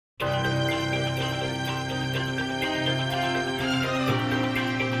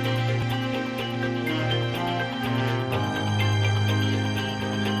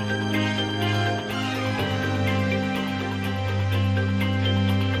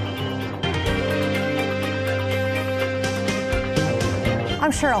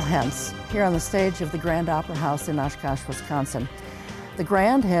I'm Cheryl Hentz, here on the stage of the Grand Opera House in Oshkosh, Wisconsin. The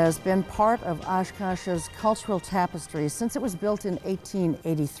Grand has been part of Oshkosh's cultural tapestry since it was built in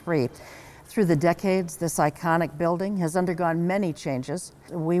 1883. Through the decades, this iconic building has undergone many changes.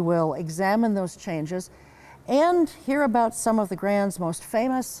 We will examine those changes and hear about some of the Grand's most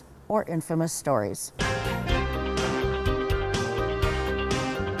famous or infamous stories.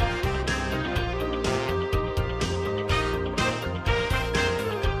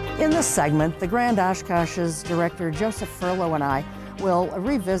 In this segment, the Grand Oshkosh's director Joseph Furlow and I will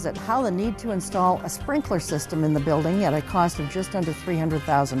revisit how the need to install a sprinkler system in the building at a cost of just under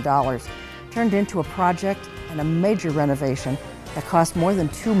 $300,000 turned into a project and a major renovation that cost more than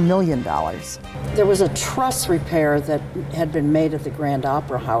 $2 million. There was a truss repair that had been made at the Grand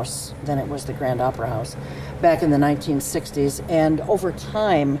Opera House, then it was the Grand Opera House, back in the 1960s, and over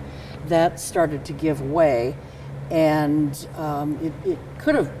time that started to give way. And it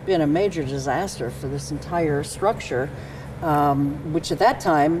could have been a major disaster for this entire structure, which at that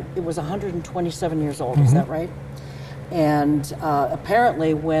time, it was 127 years old, is that right? And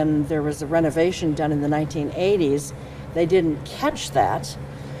apparently when there was a renovation done in the 1980s, they didn't catch that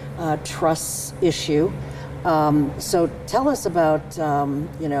truss issue. So tell us about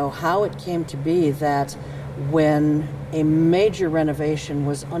how it came to be that when a major renovation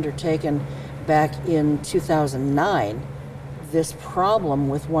was undertaken back in 2009, this problem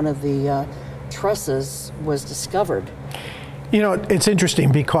with one of the trusses was discovered. You know, it's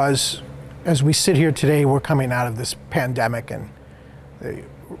interesting because as we sit here today, we're coming out of this pandemic and the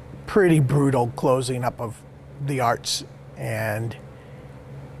pretty brutal closing up of the arts. And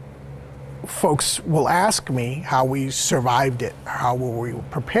folks will ask me how we survived it, how were we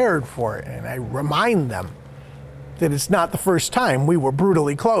prepared for it. And I remind them that it's not the first time we were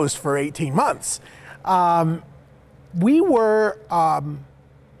brutally closed for 18 months. We were,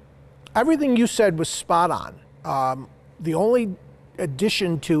 everything you said was spot on. The only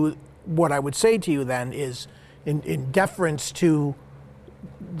addition to what I would say to you then is in deference to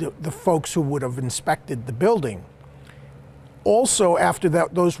the folks who would have inspected the building. Also, after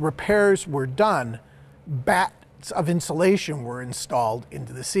those repairs were done, bats of insulation were installed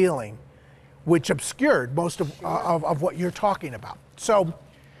into the ceiling, which obscured most of what you're talking about. So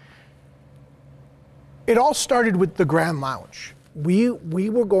it all started with the Grand Lounge. We,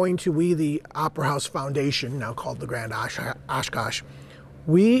 the Opera House Foundation, now called the Grand Oshkosh,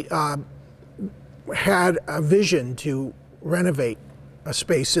 we had a vision to renovate a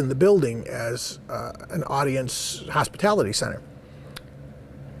space in the building as an audience hospitality center.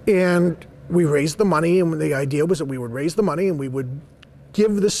 And we raised the money, and the idea was that we would raise the money and we would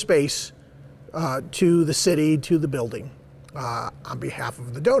give the space to the city, to the building, on behalf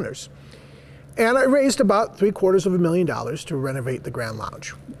of the donors. And I raised about $750,000 to renovate the Grand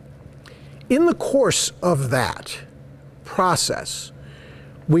Lounge. In the course of that process,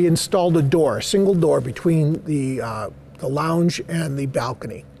 we installed a door, a single door between the lounge and the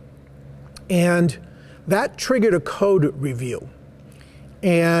balcony. And that triggered a code review.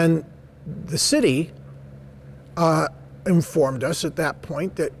 And the city informed us at that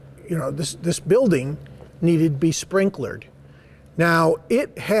point that this building needed to be sprinklered. Now,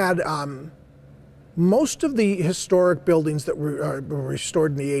 it had most of the historic buildings that were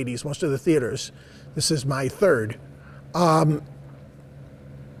restored in the 80s, most of the theaters, this is my third,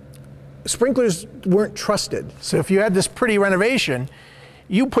 sprinklers weren't trusted. So if you had this pretty renovation,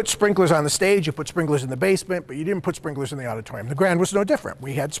 you put sprinklers on the stage, you put sprinklers in the basement, but you didn't put sprinklers in the auditorium. The Grand was no different.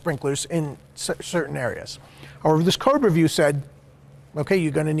 We had sprinklers in certain areas. However, this code review said, okay,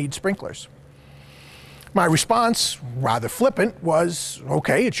 you're going to need sprinklers. My response, rather flippant, was,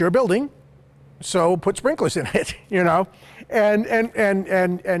 okay, it's your building, so put sprinklers in it,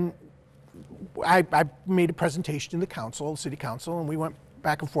 And I made a presentation to the council, city council, and we went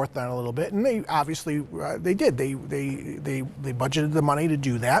back and forth on it a little bit, and they obviously, they did. They budgeted the money to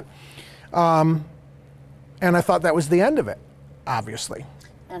do that. And I thought that was the end of it, obviously.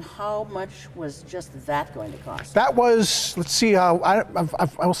 And how much was just that going to cost? That was, let's see how,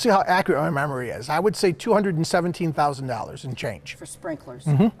 I'll see how accurate my memory is. I would say $217,000 in change. For sprinklers?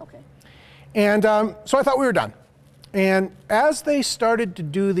 Okay. And so I thought we were done. And as they started to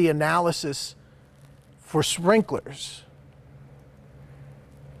do the analysis for sprinklers,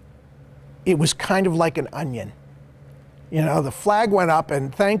 it was kind of like an onion. The flag went up,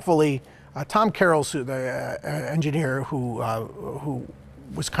 and thankfully, Tom Carroll's the engineer who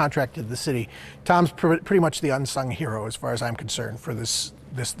was contracted to the city. Tom's pretty much the unsung hero as far as I'm concerned for this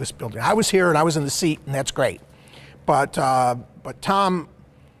building. I was here and I was in the seat, and that's great. But Tom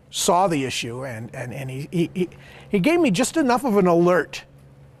saw the issue, and he gave me just enough of an alert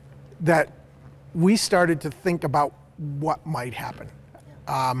that we started to think about what might happen.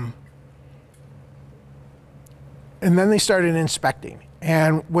 And then they started inspecting.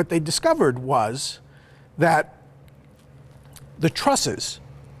 And what they discovered was that the trusses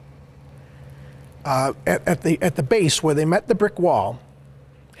at the base where they met the brick wall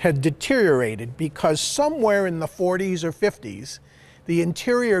had deteriorated because somewhere in the 40s or 50s, the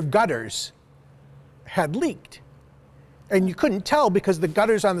interior gutters had leaked. And you couldn't tell because the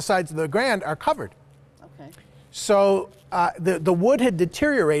gutters on the sides of the Grand are covered. Okay. So the wood had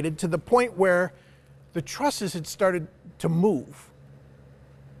deteriorated to the point where the trusses had started to move.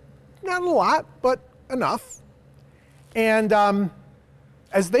 Not a lot, but enough. And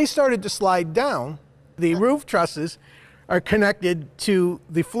as they started to slide down, the roof trusses are connected to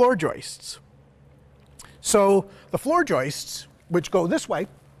the floor joists. So the floor joists, which go this way,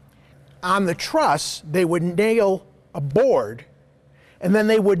 on the truss, they would nail a board, and then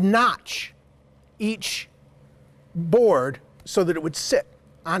they would notch each board so that it would sit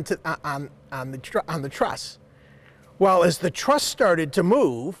on the truss. Well, as the truss started to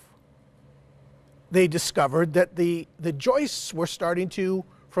move, they discovered that the joists were starting to,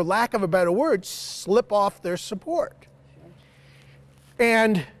 for lack of a better word, slip off their support.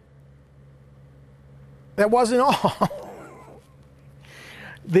 And that wasn't all.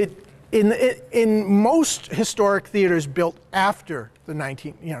 In most historic theaters built after the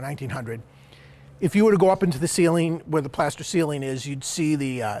 1900, if you were to go up into the ceiling where the plaster ceiling is, you'd see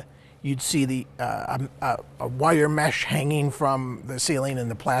a wire mesh hanging from the ceiling,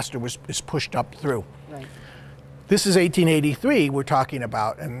 and the plaster is pushed up through. Right. This is 1883 we're talking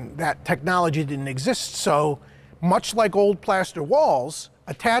about, and that technology didn't exist. So much like old plaster walls,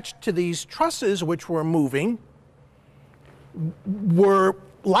 attached to these trusses which were moving were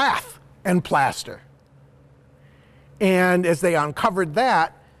lath and plaster. And as they uncovered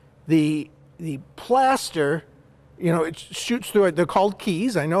that, the plaster, it shoots through it. They're called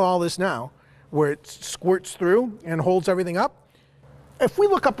keys. I know all this now, where it squirts through and holds everything up. If we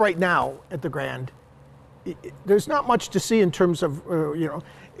look up right now at the Grand, there's not much to see in terms of,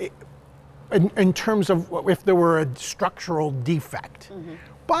 in terms of if there were a structural defect. Mm-hmm.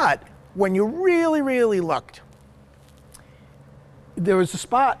 But when you really, really looked, there was a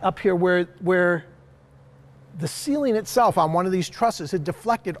spot up here where the ceiling itself on one of these trusses had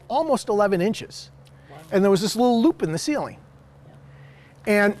deflected almost 11 inches. Wow. And there was this little loop in the ceiling.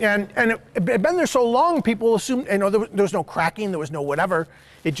 Yeah. And it had been there so long, people assumed, there was no cracking, there was no whatever.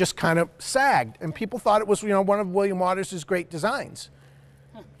 It just kind of sagged. And people thought it was, one of William Waters' great designs,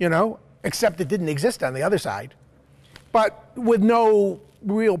 except it didn't exist on the other side. But with no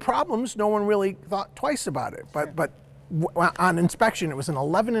real problems, no one really thought twice about it. Sure. But on inspection, it was an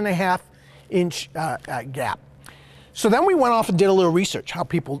 11.5-inch gap. So then we went off and did a little research, how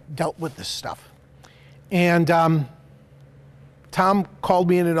people dealt with this stuff. And Tom called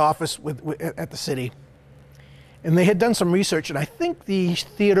me in an office at the city, and they had done some research, and I think the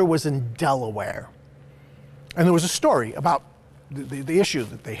theater was in Delaware. And there was a story about the issue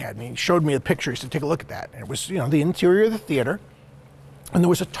that they had, and he showed me the pictures to take a look at that. And it was, the interior of the theater, and there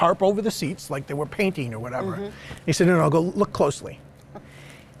was a tarp over the seats, like they were painting or whatever. Mm-hmm. He said, no, go look closely.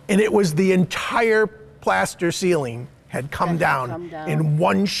 And it was the entire plaster ceiling had come down in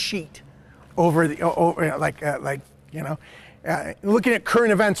one sheet over the, looking at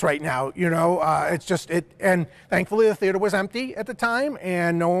current events right now, it's just, and thankfully the theater was empty at the time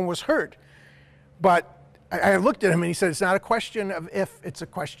and no one was hurt. But I looked at him and he said, it's not a question of if, it's a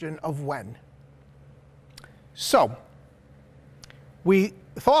question of when. So we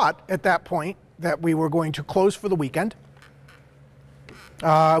thought at that point that we were going to close for the weekend.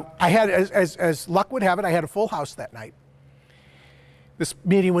 I had, as luck would have it, I had a full house that night. This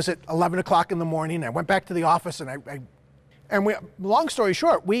meeting was at 11 o'clock in the morning. I went back to the office and long story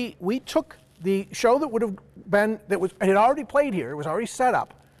short, we took the show that would have been, it had already played here, it was already set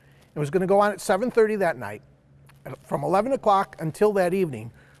up. It was going to go on at 7:30 that night. From 11 o'clock until that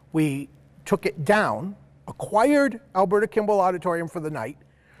evening, we took it down, acquired Alberta Kimball Auditorium for the night,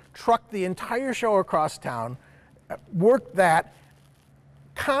 trucked the entire show across town, worked that,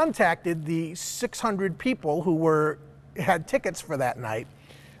 contacted the 600 people who had tickets for that night,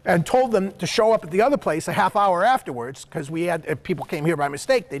 and told them to show up at the other place a half hour afterwards, because if people came here by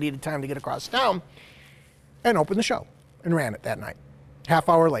mistake, they needed time to get across town, and opened the show and ran it that night, half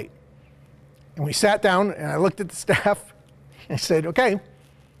hour late. And we sat down and I looked at the staff and I said, okay,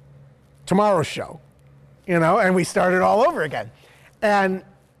 tomorrow's show, and we started all over again. And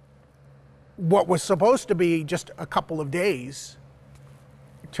what was supposed to be just a couple of days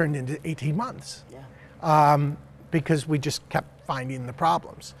turned into 18 months. Yeah. Because we just kept finding the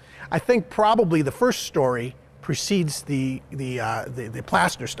problems. I think probably the first story precedes the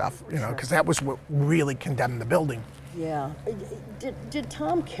plaster stuff, you know, because that was what really condemned the building. Yeah. Did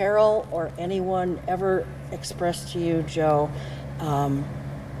Tom Carroll or anyone ever express to you, Joe,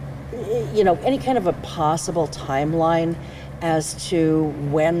 you know, any kind of a possible timeline as to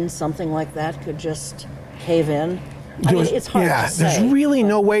when something like that could just cave in? I mean, it's hard to say. There's really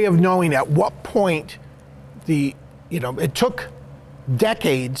no way of knowing at what point it took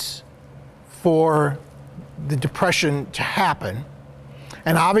decades for the Depression to happen.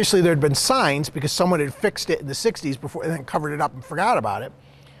 And obviously there had been signs because someone had fixed it in the 60s before and then covered it up and forgot about it.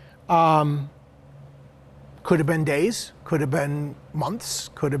 Could have been days, could have been months,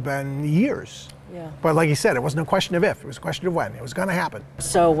 could have been years. Yeah. But like you said, it wasn't a question of if, it was a question of when. It was going to happen.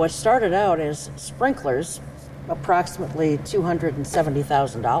 So what started out as sprinklers, approximately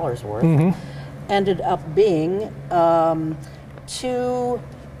 $270,000 worth, ended up being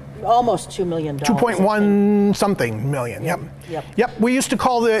almost $2 million. 2.1 something million, yep. Yep, we used to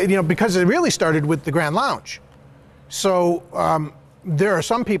call because it really started with the Grand Lounge. So there are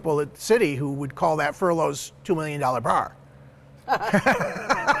some people at the city who would call that Furlow's $2 million bar.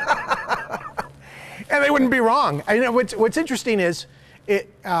 And they wouldn't be wrong. I know what's interesting is the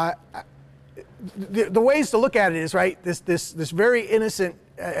ways to look at it is, right, this very innocent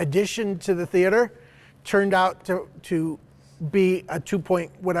addition to the theater turned out to be a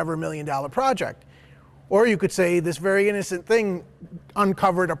 $2 million project. Or you could say this very innocent thing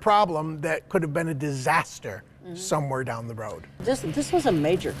uncovered a problem that could have been a disaster somewhere down the road. This was a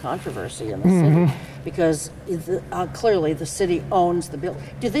major controversy in the city because clearly the city owns the building.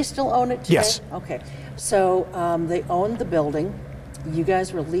 Do they still own it today? Yes. Okay. So they own the building. You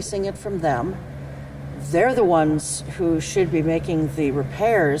guys were leasing it from them. They're the ones who should be making the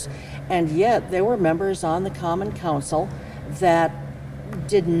repairs, and yet there were members on the Common Council that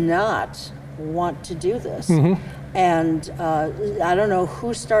did not want to do this. And I don't know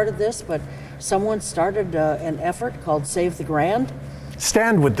who started this, but someone started an effort called Save the Grand.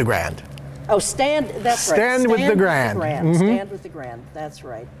 Stand with the Grand. Oh, that's right. Stand with the Grand. Stand with the Grand, that's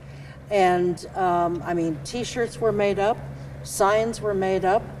right. And I mean, T-shirts were made up, signs were made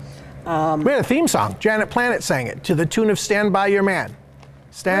up. We had a theme song. Janet Planet sang it to the tune of Stand By Your Man.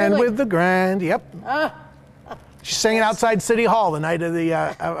 Stand Really? with the Grand, yep. She sang it outside City Hall the night of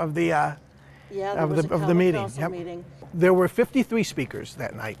the meeting. Meeting. There were 53 speakers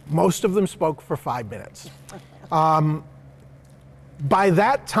that night. Most of them spoke for 5 minutes. By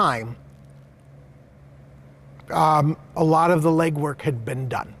that time, a lot of the legwork had been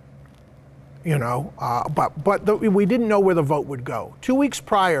done. You know, but we didn't know where the vote would go. 2 weeks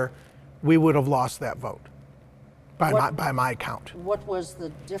prior, we would have lost that vote, by my count. What was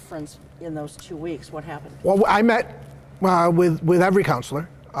the difference in those 2 weeks? What happened? Well, I met with every counselor,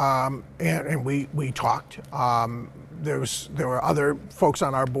 and we talked. There were other folks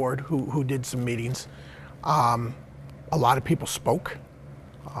on our board who did some meetings. A lot of people spoke.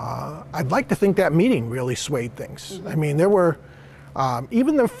 I'd like to think that meeting really swayed things. I mean, there were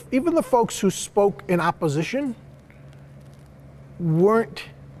even the folks who spoke in opposition weren't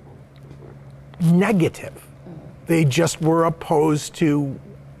negative. They just were opposed to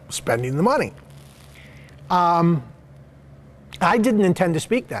spending the money. I didn't intend to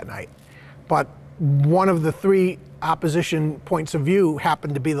speak that night, but one of the 3 opposition points of view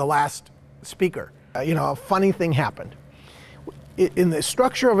happened to be the last speaker. A funny thing happened. In the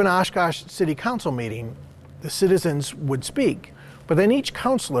structure of an Oshkosh City Council meeting, the citizens would speak, but then each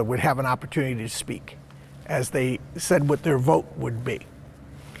counselor would have an opportunity to speak as they said what their vote would be.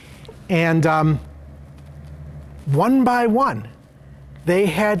 And one by one, they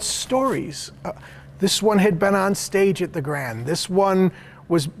had stories. This one had been on stage at the Grand. This one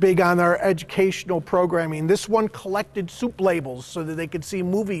was big on our educational programming. This one collected soup labels so that they could see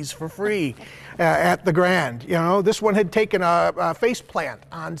movies for free at the Grand. This one had taken a face plant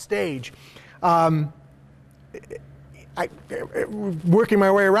on stage. Working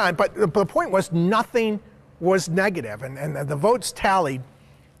my way around, but the point was nothing was negative, and the votes tallied,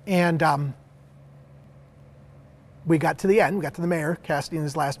 and we got to the end. We got to the mayor casting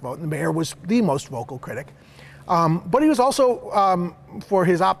his last vote, and the mayor was the most vocal critic. But he was also, for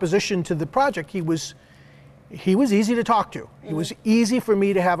his opposition to the project, he was easy to talk to. He was easy for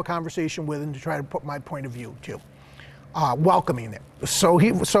me to have a conversation with and to try to put my point of view to, welcoming it. So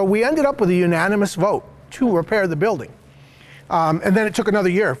we ended up with a unanimous vote to repair the building. And then it took another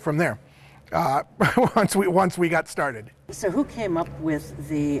year from there, once we got started. So who came up with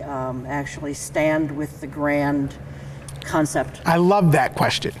the actually Stand with the Grand concept? I love that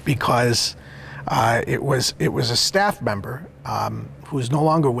question because It was a staff member who's no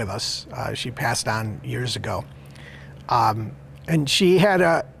longer with us. She passed on years ago, and she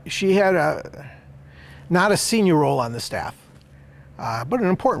had not a senior role on the staff, but an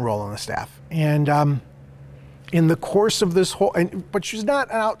important role on the staff. And in the course of this whole, but she's not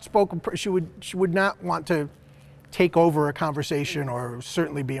an outspoken person. She would not want to take over a conversation or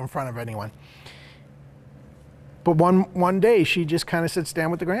certainly be in front of anyone. But one day she just kind of said, "Stand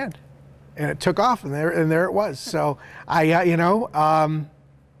with the Grand," and it took off, and there it was. So I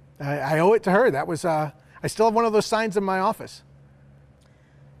owe it to her. That was I still have one of those signs in my office.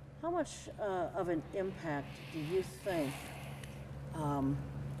 How much of an impact do you think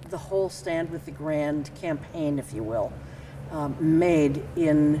the whole Stand with the Grand campaign, if you will, made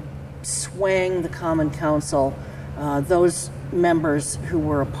in swaying the Common Council, those members who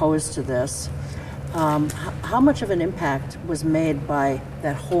were opposed to this? How much of an impact was made by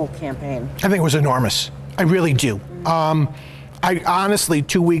that whole campaign? I think it was enormous. I really do. I honestly,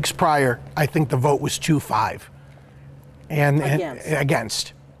 2 weeks prior, I think the vote was 2-5, and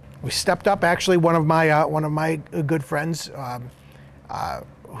against. We stepped up. Actually, one of my good friends,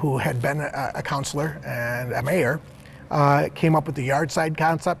 who had been a counselor and a mayor, came up with the yard sign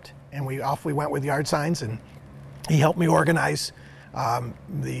concept, and we went with yard signs, and he helped me organize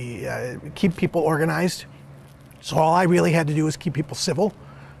keep people organized. So all I really had to do was keep people civil.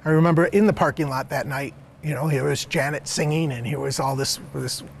 I remember in the parking lot that night, here was Janet singing, and here was all this.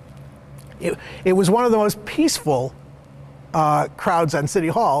 It was one of the most peaceful crowds on City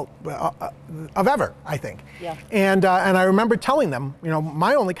Hall of ever, I think. Yeah. And I remember telling them,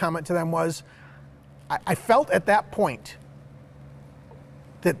 my only comment to them was, I felt at that point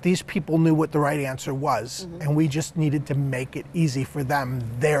that these people knew what the right answer was, and we just needed to make it easy for them.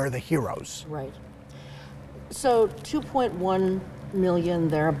 They're the heroes. Right. So 2.1 million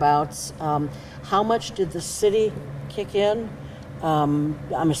thereabouts. How much did the city kick in?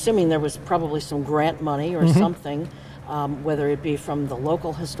 I'm assuming there was probably some grant money or something, whether it be from the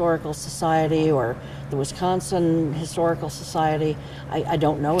local historical society or the Wisconsin Historical Society. I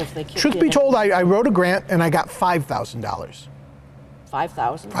don't know if they kicked in. Truth be told, I wrote a grant and I got $5,000.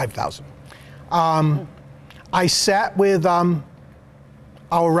 5,000? 5,000. I sat with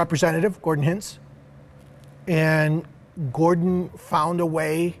our representative, Gordon Hintz, and Gordon found a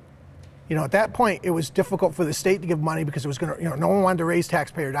way. At that point, it was difficult for the state to give money because it was going to, no one wanted to raise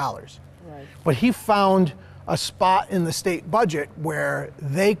taxpayer dollars. Right. But he found a spot in the state budget where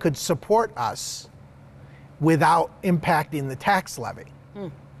they could support us without impacting the tax levy.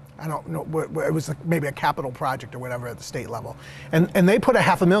 I don't know, it was maybe a capital project or whatever at the state level. And they put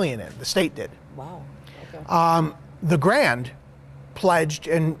 $500,000 in, the state did. Wow, okay. The Grand pledged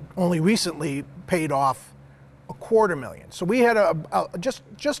and only recently paid off $250,000. So we had just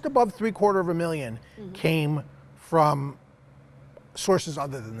above $750,000 came from sources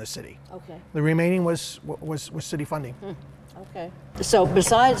other than the city. Okay. The remaining was city funding. Okay. So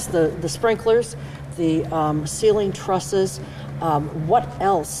besides the sprinklers, the ceiling trusses, what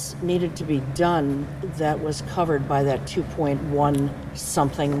else needed to be done that was covered by that 2.1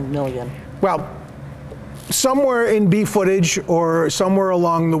 something million? Well, somewhere in B footage or somewhere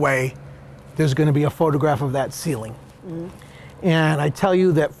along the way, there's going to be a photograph of that ceiling. And I tell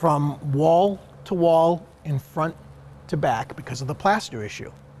you that from wall to wall, in front to back, because of the plaster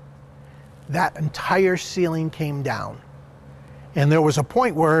issue, that entire ceiling came down. And there was a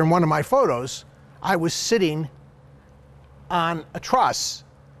point where in one of my photos, I was sitting on a truss.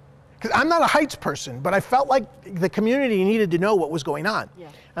 Because I'm not a heights person, but I felt like the community needed to know what was going on. Yeah.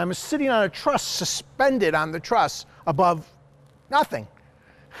 I was sitting on a truss, suspended on the truss above nothing.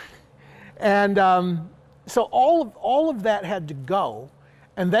 And so all of that had to go,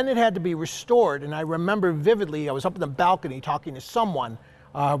 and then it had to be restored. And I remember vividly, I was up in the balcony talking to someone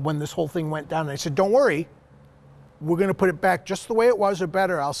when this whole thing went down, and I said, "Don't worry, we're going to put it back just the way it was or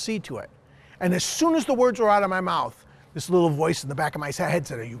better. I'll see to it." And as soon as the words were out of my mouth, this little voice in the back of my head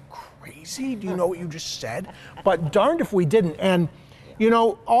said, "Are you crazy? Do you know what you just said?" But darned if we didn't. And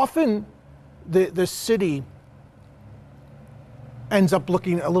often the city ends up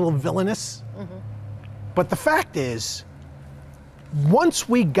looking a little villainous. But the fact is, once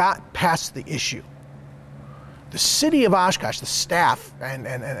we got past the issue, the city of Oshkosh, the staff, and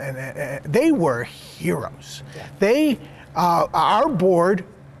they were heroes. Yeah. Our board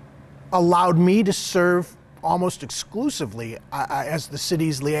allowed me to serve almost exclusively as the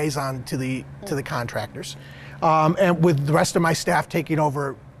city's liaison to the contractors, and with the rest of my staff taking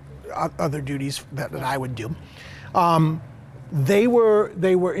over other duties that I would do. They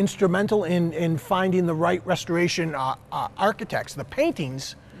were instrumental in finding the right restoration architects. The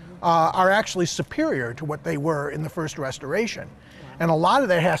paintings are actually superior to what they were in the first restoration. And a lot of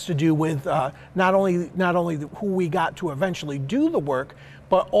that has to do with not only who we got to eventually do the work,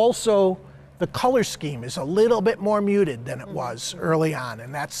 but also the color scheme is a little bit more muted than it was early on.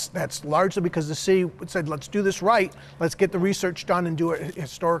 And that's largely because the city said, let's do this right, let's get the research done and do it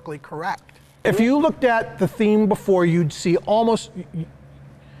historically correct. If you looked at the theme before, you'd see almost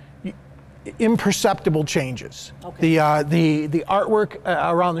imperceptible changes. Okay. The artwork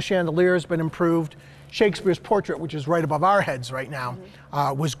around the chandelier has been improved. Shakespeare's portrait, which is right above our heads right now,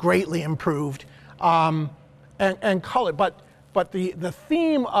 was greatly improved, and color. But the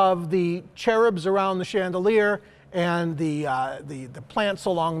theme of the cherubs around the chandelier and the plants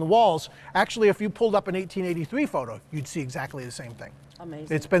along the walls, actually, if you pulled up an 1883 photo, you'd see exactly the same thing.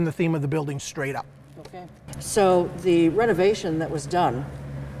 Amazing. It's been the theme of the building straight up. Okay. So the renovation that was done,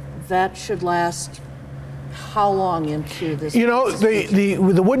 that should last how long into this? You know, the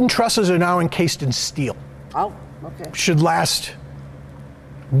wooden trusses are now encased in steel. Oh, okay. Should last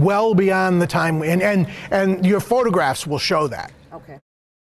well beyond the time, and your photographs will show that. Okay.